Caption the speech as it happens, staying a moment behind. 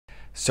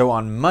So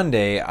on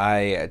Monday,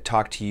 I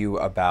talked to you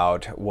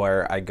about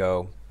where I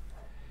go.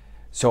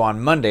 So on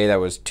Monday,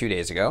 that was 2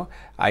 days ago,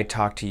 I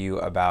talked to you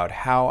about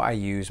how I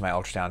use my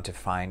ultrasound to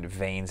find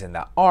veins in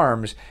the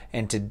arms.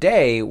 And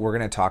today, we're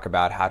going to talk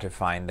about how to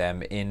find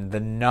them in the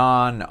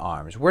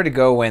non-arms, where to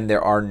go when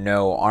there are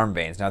no arm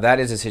veins. Now, that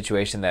is a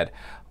situation that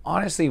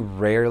honestly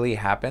rarely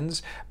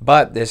happens,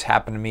 but this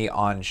happened to me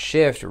on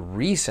shift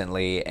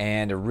recently,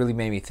 and it really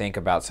made me think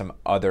about some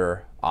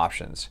other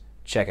options.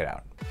 Check it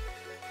out.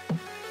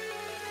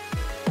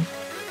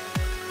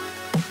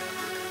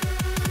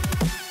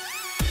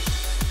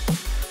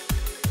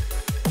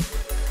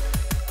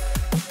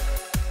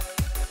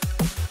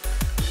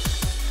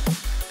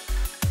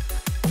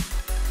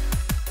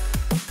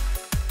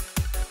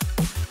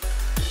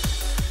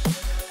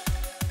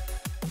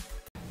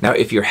 Now,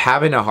 if you're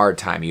having a hard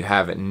time, you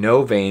have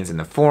no veins in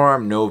the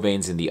forearm, no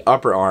veins in the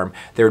upper arm,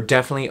 there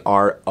definitely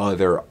are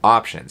other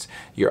options.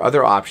 Your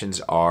other options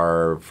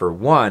are, for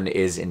one,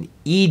 is an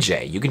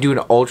EJ. You can do an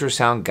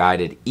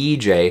ultrasound-guided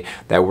EJ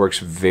that works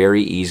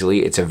very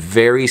easily. It's a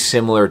very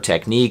similar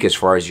technique as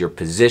far as your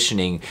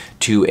positioning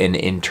to an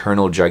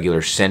internal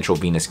jugular central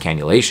venous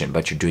cannulation,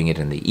 but you're doing it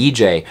in the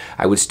EJ.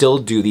 I would still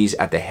do these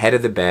at the head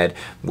of the bed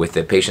with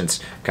the patient's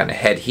kind of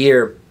head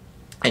here,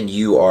 and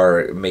you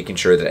are making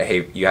sure that,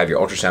 hey, you have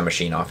your ultrasound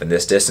machine off in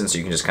this distance, so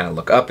you can just kind of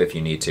look up if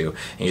you need to,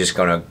 and you're just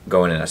gonna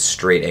go in a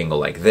straight angle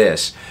like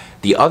this.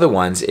 The other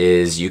ones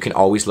is you can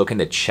always look in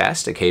the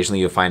chest. Occasionally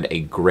you'll find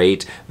a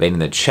great vein in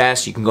the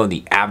chest. You can go in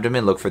the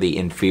abdomen, look for the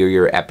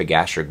inferior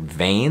epigastric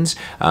veins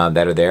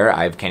that are there.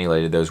 I've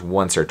cannulated those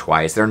once or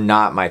twice. They're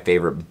not my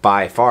favorite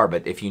by far,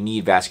 but if you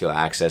need vascular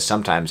access,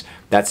 sometimes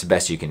that's the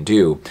best you can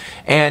do.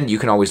 And you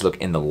can always look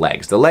in the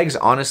legs. The legs,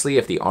 honestly,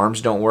 if the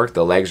arms don't work,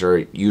 the legs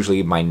are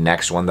usually my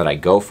next one that I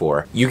go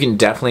for. You can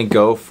definitely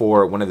go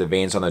for one of the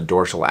veins on the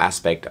dorsal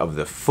aspect of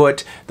the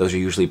foot. Those are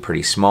usually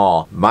pretty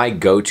small. My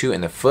go-to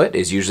in the foot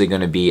is usually going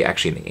to be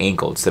actually in the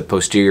ankle. It's the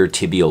posterior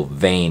tibial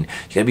vein.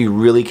 You gotta be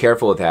really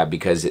careful with that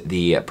because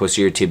the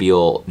posterior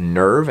tibial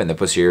nerve and the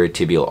posterior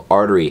tibial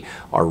artery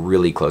are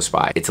really close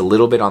by. It's a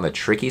little bit on the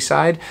tricky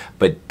side,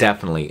 but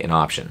definitely an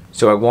option.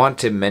 So I want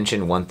to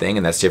mention one thing,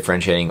 and that's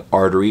differentiating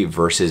artery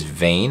versus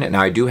vein.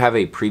 Now, I do have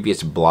a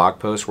previous blog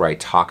post where I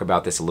talk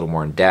about this a little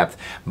more in depth,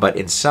 but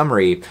in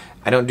summary,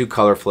 I don't do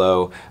color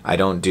flow, I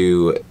don't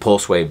do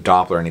pulse wave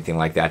Doppler or anything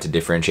like that to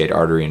differentiate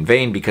artery and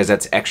vein because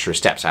that's extra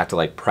steps. I have to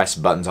like press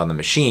buttons on the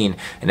machine,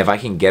 and if I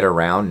can get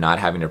around not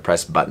having to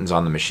press buttons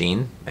on the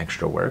machine,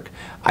 extra work,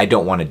 I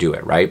don't want to do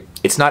it, right?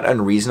 It's not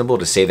unreasonable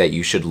to say that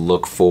you should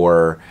look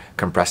for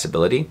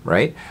compressibility,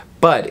 right?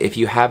 But if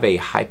you have a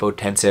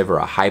hypotensive or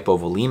a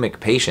hypovolemic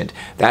patient,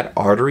 that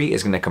artery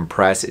is going to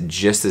compress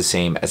just the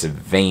same as a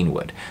vein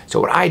would.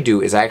 So what I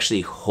do is I actually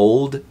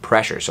hold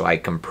pressure. So I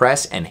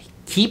compress and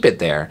keep it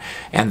there,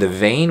 and the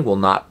vein will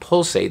not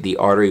pulsate, the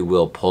artery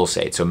will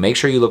pulsate. So make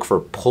sure you look for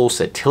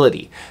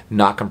pulsatility,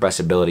 not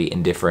compressibility,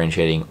 in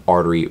differentiating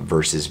artery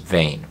versus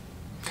vein.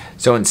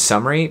 So in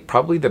summary,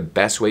 probably the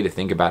best way to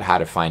think about how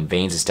to find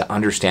veins is to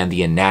understand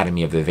the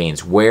anatomy of the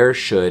veins. Where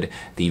should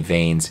the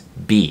veins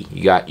be?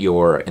 You got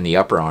in the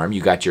upper arm,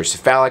 you got your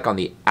cephalic on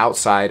the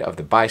outside of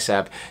the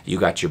bicep, you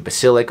got your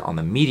basilic on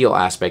the medial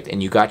aspect,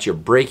 and you got your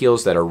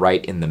brachials that are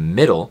right in the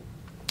middle.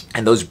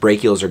 And those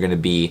brachials are going to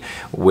be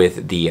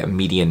with the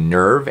median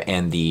nerve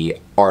and the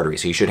artery.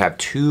 So you should have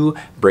two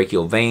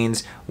brachial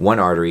veins, one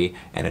artery,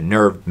 and a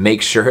nerve.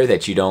 Make sure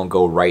that you don't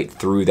go right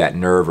through that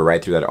nerve or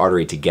right through that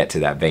artery to get to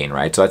that vein,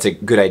 right? So that's a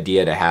good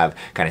idea to have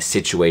kind of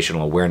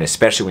situational awareness,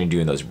 especially when you're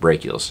doing those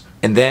brachials.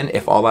 And then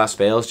if all else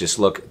fails, just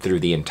look through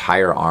the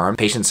entire arm.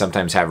 Patients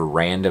sometimes have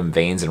random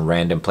veins in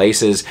random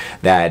places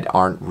that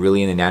aren't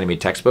really in the anatomy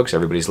textbooks.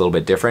 Everybody's a little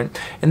bit different.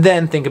 And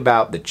then think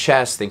about the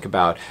chest, think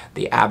about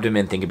the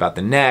abdomen, think about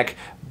the neck.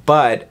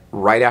 But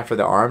right after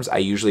the arms, I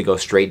usually go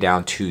straight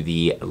down to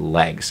the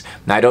legs.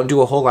 Now, I don't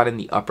do a whole lot in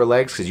the upper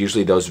legs because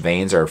usually those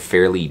veins are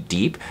fairly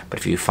deep. But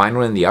if you find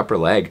one in the upper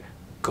leg,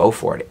 go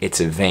for it.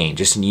 It's a vein.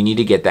 Just you need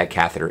to get that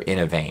catheter in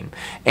a vein.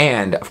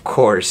 And of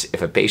course,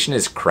 if a patient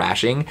is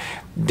crashing,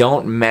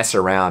 don't mess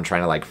around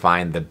trying to like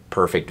find the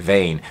perfect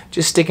vein.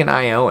 Just stick an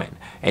IO in,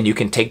 and you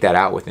can take that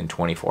out within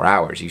 24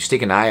 hours. You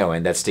stick an IO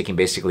in, that's sticking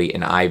basically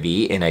an IV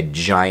in a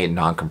giant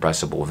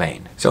non-compressible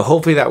vein. So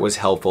hopefully that was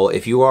helpful.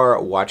 If you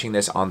are watching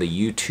this on the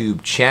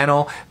YouTube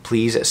channel,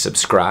 please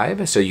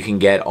subscribe so you can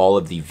get all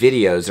of the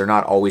videos. They're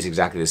not always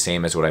exactly the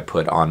same as what I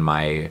put on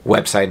my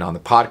website and on the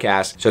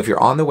podcast. So if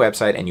you're on the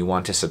website and you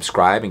want to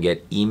subscribe and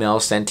get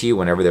emails sent to you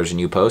whenever there's a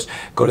new post,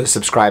 go to the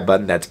subscribe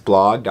button. That's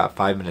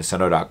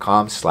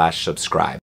blog.5minutesono.com/subscribe.